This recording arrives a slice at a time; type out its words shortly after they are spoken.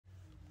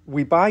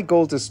We buy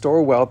gold to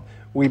store wealth.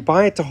 We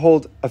buy it to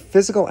hold a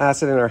physical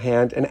asset in our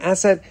hand, an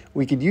asset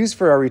we could use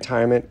for our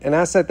retirement, an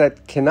asset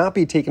that cannot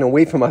be taken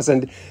away from us,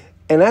 and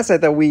an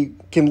asset that we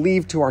can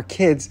leave to our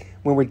kids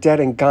when we're dead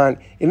and gone.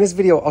 In this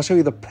video, I'll show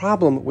you the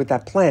problem with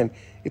that plan.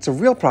 It's a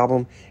real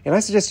problem, and I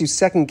suggest you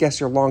second guess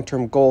your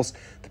long-term goals.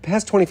 The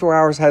past 24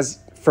 hours has,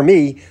 for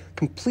me,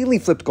 completely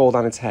flipped gold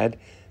on its head.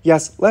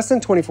 Yes, less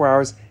than 24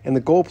 hours, and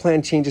the gold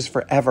plan changes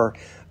forever.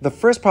 The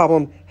first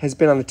problem has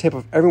been on the tip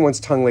of everyone's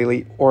tongue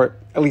lately, or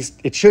at least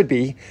it should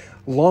be,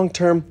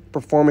 long-term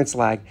performance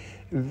lag.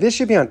 This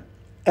should be on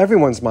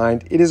everyone's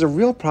mind. It is a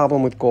real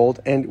problem with gold,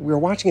 and we're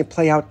watching it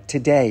play out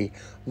today.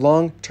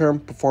 Long-term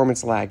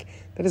performance lag.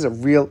 That is a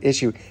real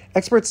issue.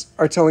 Experts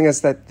are telling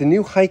us that the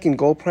new hike in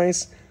gold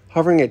price,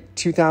 hovering at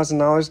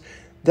 $2,000,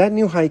 that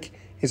new hike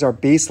is our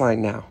baseline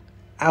now.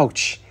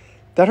 Ouch.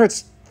 That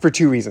hurts for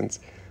two reasons.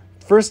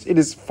 First, it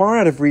is far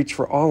out of reach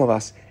for all of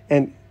us.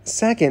 And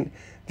second,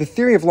 the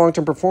theory of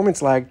long-term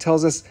performance lag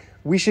tells us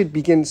we should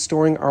begin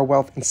storing our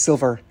wealth in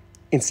silver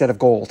instead of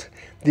gold.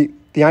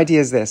 The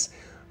idea is this.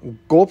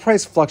 Gold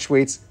price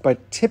fluctuates,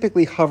 but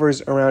typically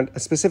hovers around a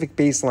specific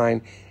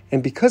baseline.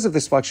 And because of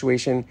this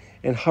fluctuation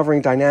and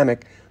hovering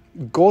dynamic,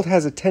 gold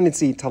has a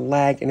tendency to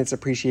lag in its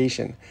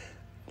appreciation.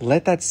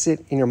 Let that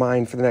sit in your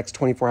mind for the next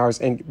 24 hours,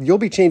 and you'll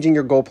be changing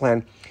your gold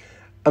plan.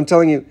 I'm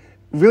telling you,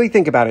 really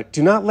think about it.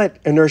 Do not let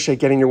inertia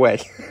get in your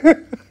way.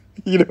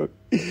 You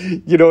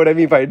know what I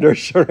mean by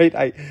inertia, right?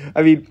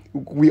 I mean,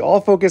 we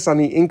all focus on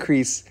the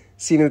increase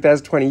seen in the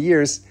past 20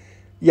 years.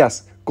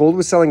 Yes, gold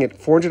was selling at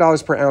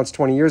 $400 per ounce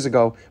 20 years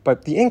ago,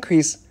 but the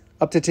increase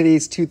up to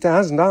today's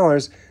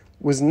 $2,000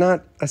 was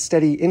not a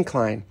steady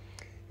incline.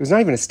 It was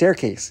not even a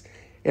staircase.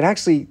 It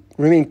actually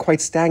remained quite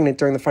stagnant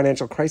during the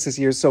financial crisis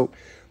years. So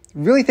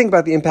really think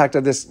about the impact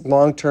of this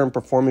long-term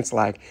performance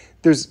lag.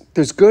 There's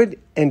good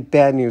and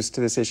bad news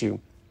to this issue.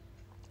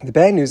 The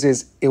bad news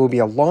is it will be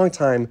a long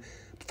time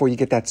before you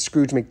get that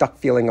Scrooge McDuck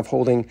feeling of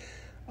holding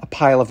a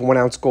pile of 1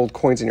 ounce gold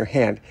coins in your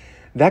hand.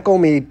 That goal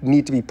may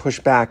need to be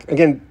pushed back.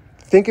 Again,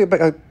 think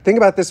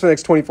about this for the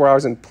next 24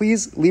 hours, and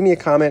please leave me a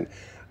comment.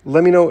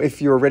 Let me know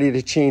if you're ready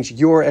to change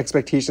your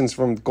expectations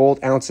from gold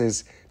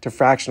ounces to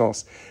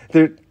fractionals.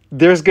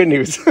 There's good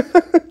news.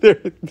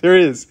 there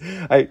is.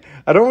 I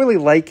don't really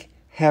like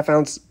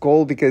half-ounce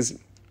gold because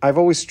I've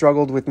always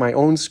struggled with my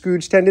own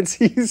Scrooge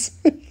tendencies.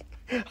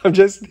 I'm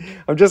just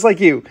like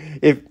you.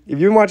 If you've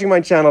been watching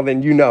my channel,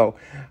 then you know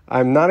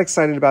I'm not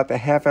excited about the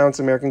half-ounce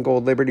American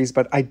gold liberties,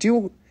 but I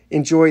do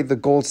enjoy the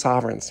gold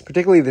sovereigns,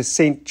 particularly the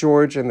St.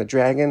 George and the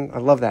Dragon. I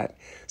love that.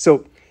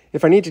 So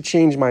if I need to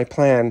change my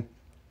plan,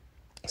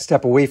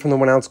 step away from the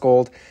 1 ounce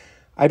gold,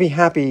 I'd be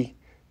happy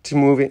to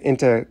move it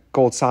into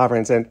gold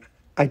sovereigns. And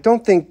I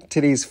don't think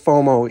today's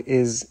FOMO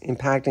is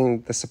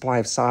impacting the supply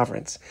of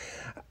sovereigns.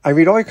 I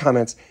read all your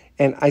comments,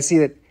 and I see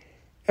that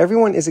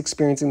everyone is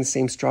experiencing the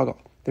same struggle.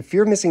 The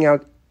fear of missing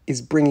out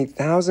is bringing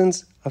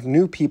thousands of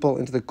new people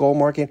into the gold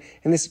market,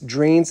 and this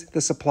drains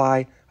the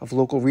supply of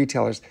local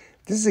retailers.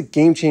 This is a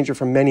game changer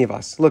for many of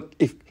us. Look,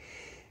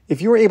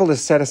 if you were able to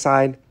set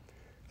aside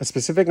a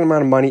specific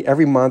amount of money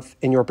every month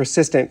and you're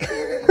persistent,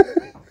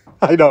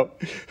 I know,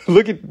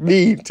 look at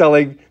me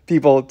telling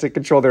people to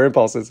control their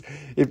impulses.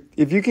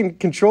 If you can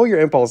control your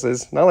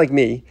impulses, not like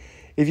me,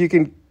 if you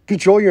can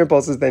control your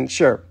impulses, then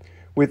sure,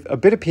 with a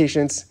bit of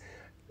patience,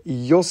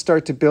 you'll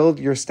start to build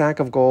your stack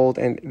of gold,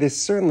 and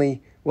this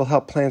certainly will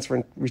help plans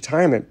for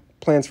retirement,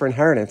 plans for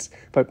inheritance.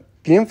 But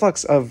the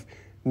influx of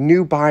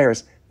new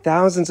buyers,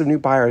 thousands of new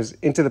buyers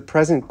into the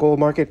present gold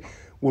market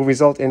will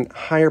result in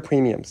higher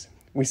premiums.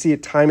 We see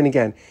it time and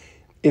again.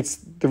 It's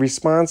the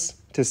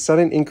response to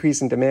sudden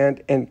increase in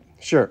demand, and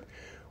sure,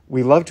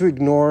 we love to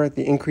ignore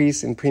the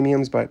increase in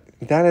premiums, but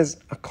that is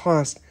a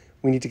cost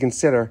we need to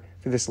consider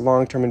for this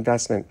long-term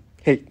investment.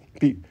 Hey,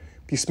 be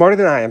smarter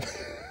than I am.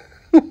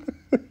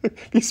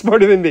 Be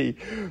smarter than me.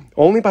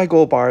 Only buy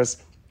gold bars.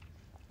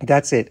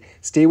 That's it.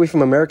 Stay away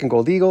from American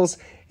Gold Eagles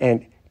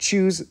and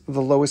choose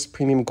the lowest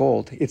premium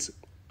gold. It's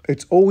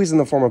always in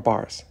the form of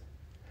bars.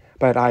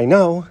 But I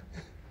know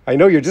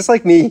you're just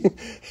like me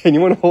and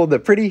you want to hold the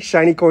pretty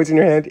shiny coins in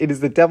your hand. It is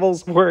the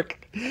devil's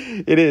work.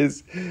 It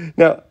is.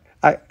 Now,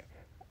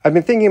 I've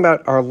been thinking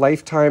about our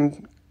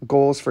lifetime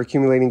goals for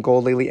accumulating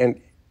gold lately,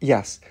 and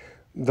yes,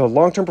 the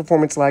long-term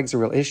performance lag is a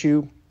real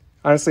issue.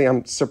 Honestly,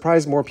 I'm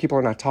surprised more people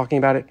are not talking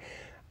about it.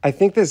 I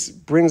think this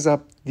brings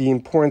up the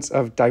importance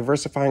of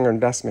diversifying our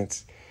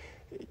investments.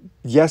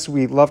 Yes,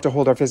 we love to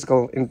hold our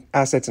physical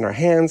assets in our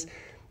hands.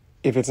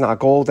 If it's not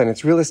gold, then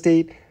it's real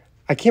estate.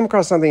 I came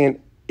across something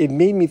and it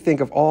made me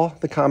think of all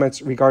the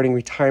comments regarding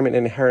retirement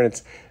and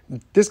inheritance.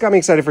 This got me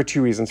excited for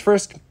two reasons.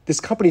 First, this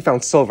company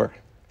found silver.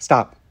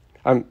 Stop.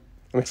 I'm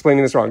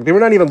explaining this wrong. They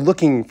were not even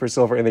looking for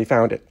silver and they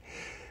found it.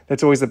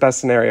 That's always the best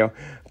scenario.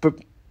 But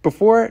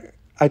before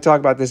I talk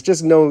about this,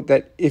 just know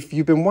that if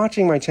you've been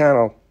watching my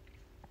channel,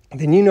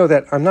 then you know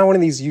that I'm not one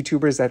of these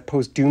YouTubers that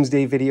post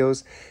doomsday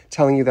videos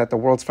telling you that the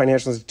world's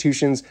financial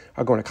institutions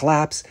are going to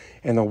collapse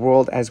and the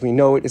world as we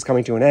know it is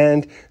coming to an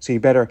end. So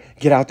you better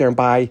get out there and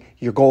buy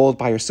your gold,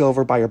 buy your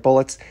silver, buy your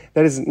bullets.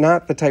 That is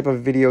not the type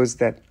of videos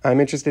that I'm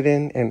interested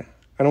in. And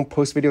I don't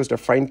post videos to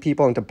frighten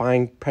people into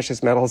buying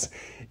precious metals.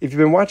 If you've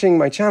been watching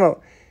my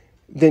channel,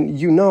 then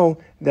you know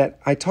that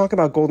I talk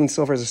about gold and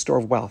silver as a store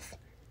of wealth,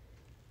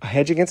 a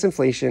hedge against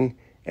inflation,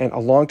 and a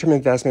long-term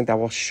investment that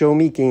will show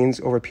me gains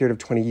over a period of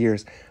 20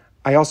 years.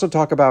 I also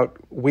talk about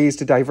ways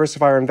to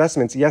diversify our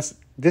investments. Yes,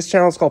 this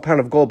channel is called Pound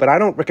of Gold, but I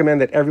don't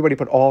recommend that everybody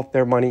put all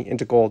their money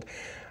into gold.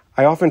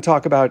 I often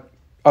talk about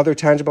other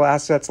tangible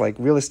assets like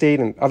real estate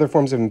and other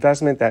forms of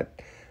investment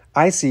that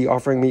I see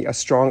offering me a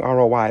strong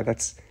ROI.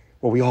 That's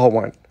what we all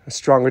want, a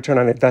strong return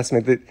on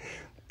investment.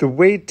 The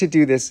way to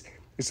do this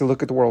is to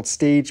look at the world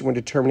stage when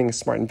determining a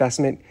smart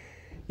investment.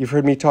 You've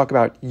heard me talk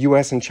about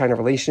U.S. and China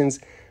relations.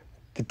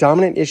 The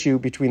dominant issue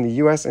between the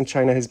U.S. and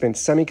China has been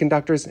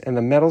semiconductors and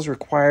the metals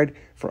required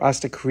for us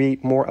to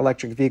create more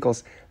electric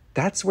vehicles.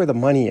 That's where the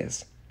money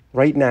is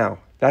right now.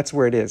 That's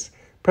where it is.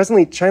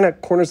 Presently, China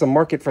corners the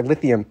market for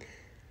lithium,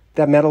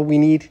 that metal we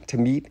need to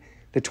meet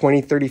the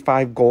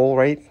 2035 goal,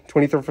 right?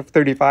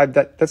 2035,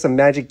 that's a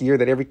magic year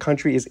that every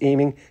country is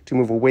aiming to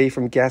move away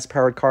from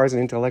gas-powered cars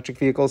and into electric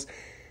vehicles.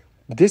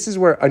 This is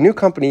where a new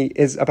company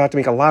is about to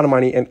make a lot of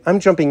money, and I'm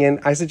jumping in.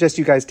 I suggest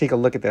you guys take a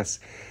look at this.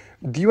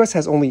 The U.S.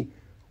 has only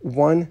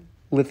one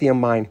lithium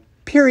mine,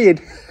 period.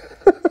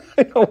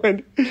 I know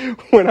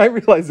when I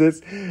realize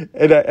this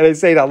and I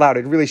say it out loud,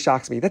 it really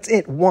shocks me. That's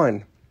it,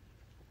 one.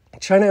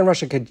 China and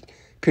Russia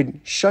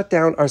could shut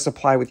down our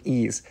supply with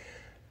ease.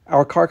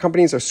 Our car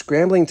companies are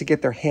scrambling to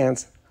get their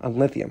hands on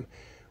lithium.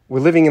 We're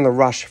living in the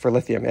rush for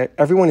lithium.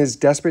 Everyone is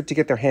desperate to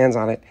get their hands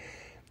on it.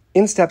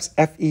 In steps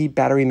FE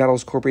Battery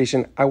Metals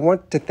Corporation. I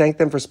want to thank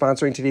them for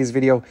sponsoring today's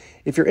video.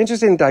 If you're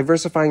interested in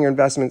diversifying your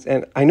investments,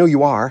 and I know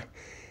you are,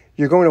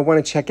 you're going to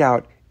want to check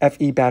out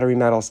FE Battery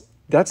Metals.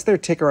 That's their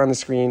ticker on the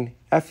screen,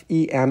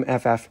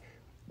 FEMFF.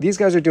 These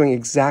guys are doing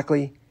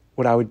exactly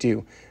what I would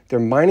do. They're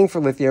mining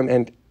for lithium,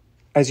 and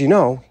as you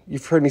know,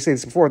 you've heard me say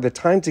this before, the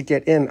time to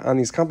get in on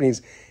these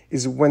companies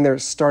is when they're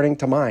starting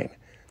to mine.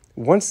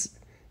 Once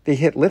they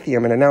hit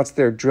lithium and announce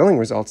their drilling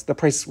results, the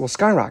price will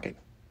skyrocket.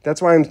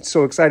 That's why I'm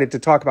so excited to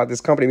talk about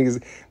this company, because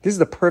this is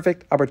the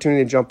perfect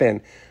opportunity to jump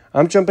in.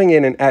 I'm jumping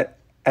in, and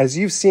as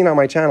you've seen on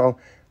my channel,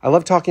 I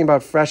love talking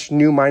about fresh,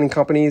 new mining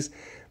companies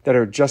that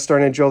are just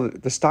starting to drill.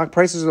 The stock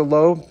prices are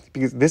low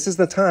because this is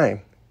the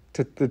time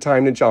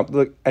to jump.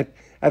 Look, at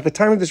the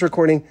time of this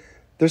recording,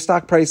 their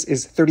stock price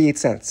is 38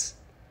 cents.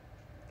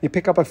 You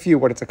pick up a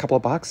few, it's a couple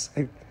of bucks?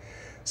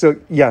 So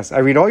yes, I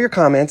read all your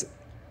comments,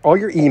 all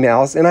your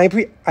emails, and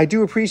I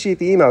do appreciate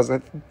the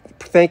emails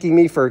thanking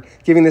me for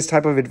giving this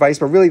type of advice,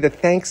 but really the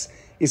thanks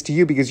is to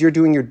you because you're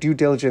doing your due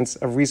diligence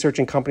of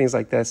researching companies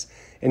like this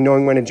and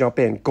knowing when to jump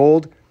in.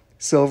 Gold,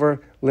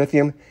 silver,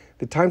 lithium.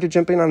 The time to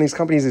jump in on these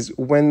companies is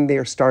when they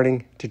are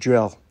starting to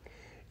drill.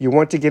 You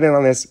want to get in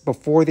on this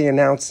before they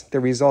announce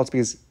their results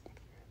because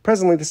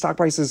presently the stock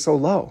price is so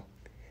low.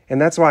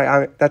 And that's why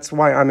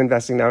I'm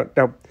investing now.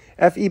 Now,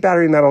 FE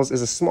Battery Metals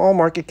is a small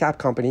market cap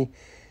company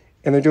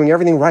and they're doing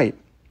everything right.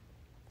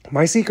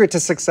 My secret to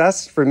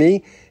success for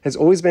me has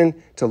always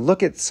been to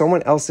look at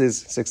someone else's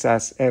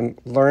success and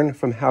learn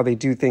from how they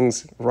do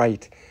things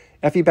right.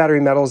 FE Battery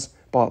Metals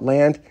bought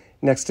land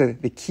next to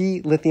the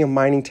key lithium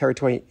mining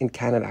territory in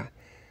Canada.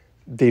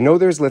 They know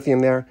there's lithium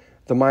there.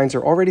 The mines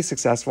are already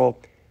successful.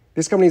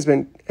 This company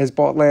has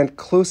bought land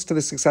close to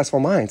the successful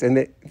mines,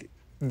 and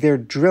they're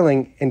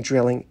drilling and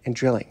drilling and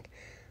drilling.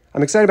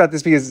 I'm excited about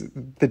this because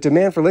the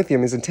demand for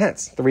lithium is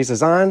intense. The race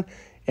is on,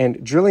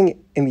 and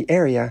drilling in the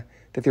area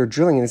that they're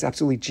drilling in is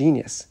absolutely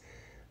genius.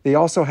 They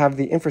also have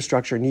the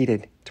infrastructure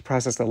needed to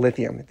process the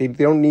lithium. They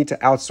don't need to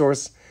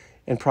outsource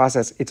and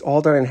process. It's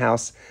all done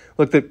in-house.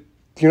 Look, the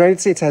United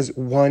States has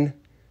one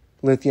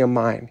lithium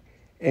mine,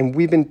 and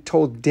we've been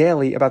told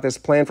daily about this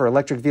plan for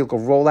electric vehicle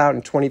rollout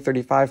in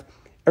 2035.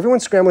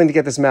 Everyone's scrambling to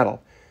get this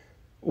metal.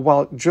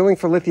 While drilling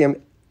for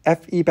lithium,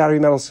 FE Battery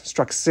Metals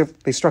struck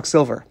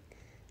silver.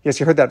 Yes,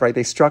 you heard that right.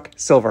 They struck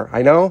silver.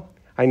 I know.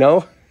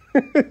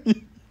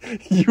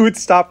 You would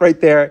stop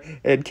right there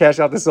and cash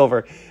out the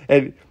silver.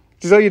 And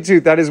to tell you the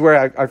truth, that is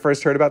where I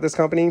first heard about this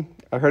company.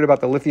 I heard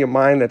about the lithium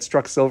mine that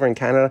struck silver in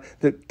Canada.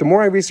 The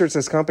more I researched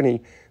this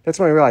company, that's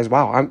when I realized,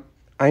 wow,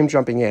 I'm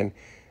jumping in.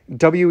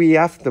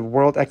 WEF, the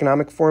World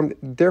Economic Forum,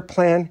 their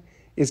plan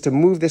is to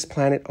move this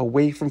planet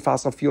away from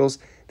fossil fuels.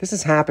 This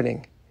is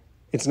happening.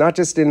 It's not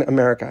just in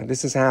America.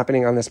 This is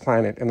happening on this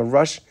planet, and the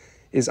rush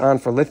is on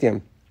for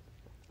lithium.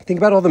 Think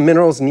about all the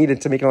minerals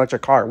needed to make an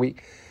electric car. We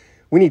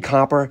need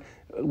copper,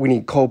 we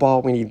need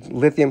cobalt, we need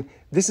lithium.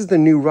 This is the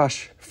new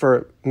rush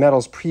for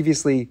metals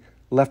previously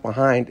left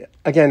behind.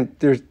 Again,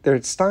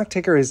 their stock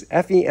ticker is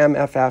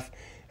FEMFF.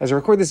 As I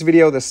record this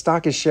video, the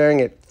stock is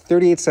sharing at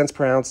 38 cents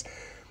per ounce.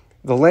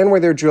 The land where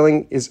they're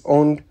drilling is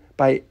owned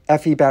by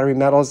FE Battery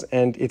Metals,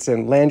 and it's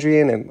in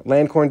Landrian and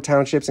Landcorn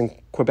townships in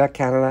Quebec,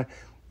 Canada.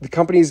 The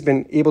company's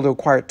been able to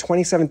acquire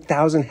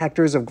 27,000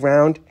 hectares of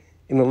ground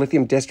in the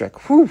lithium district.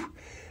 Whew!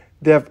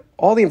 They have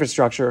all the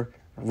infrastructure,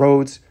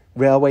 roads,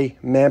 railway,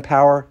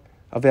 manpower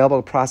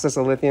available to process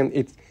the lithium.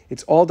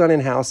 It's all done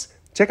in-house.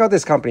 Check out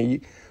this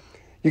company.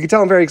 You can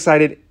tell I'm very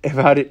excited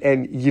about it,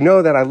 and you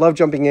know that I love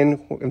jumping in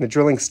when the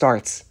drilling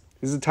starts.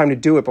 This is the time to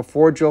do it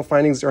before drill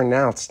findings are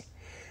announced.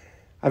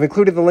 I've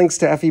included the links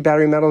to FE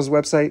Battery Metals'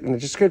 website in the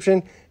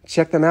description.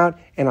 Check them out,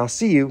 and I'll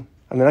see you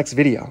on the next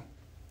video.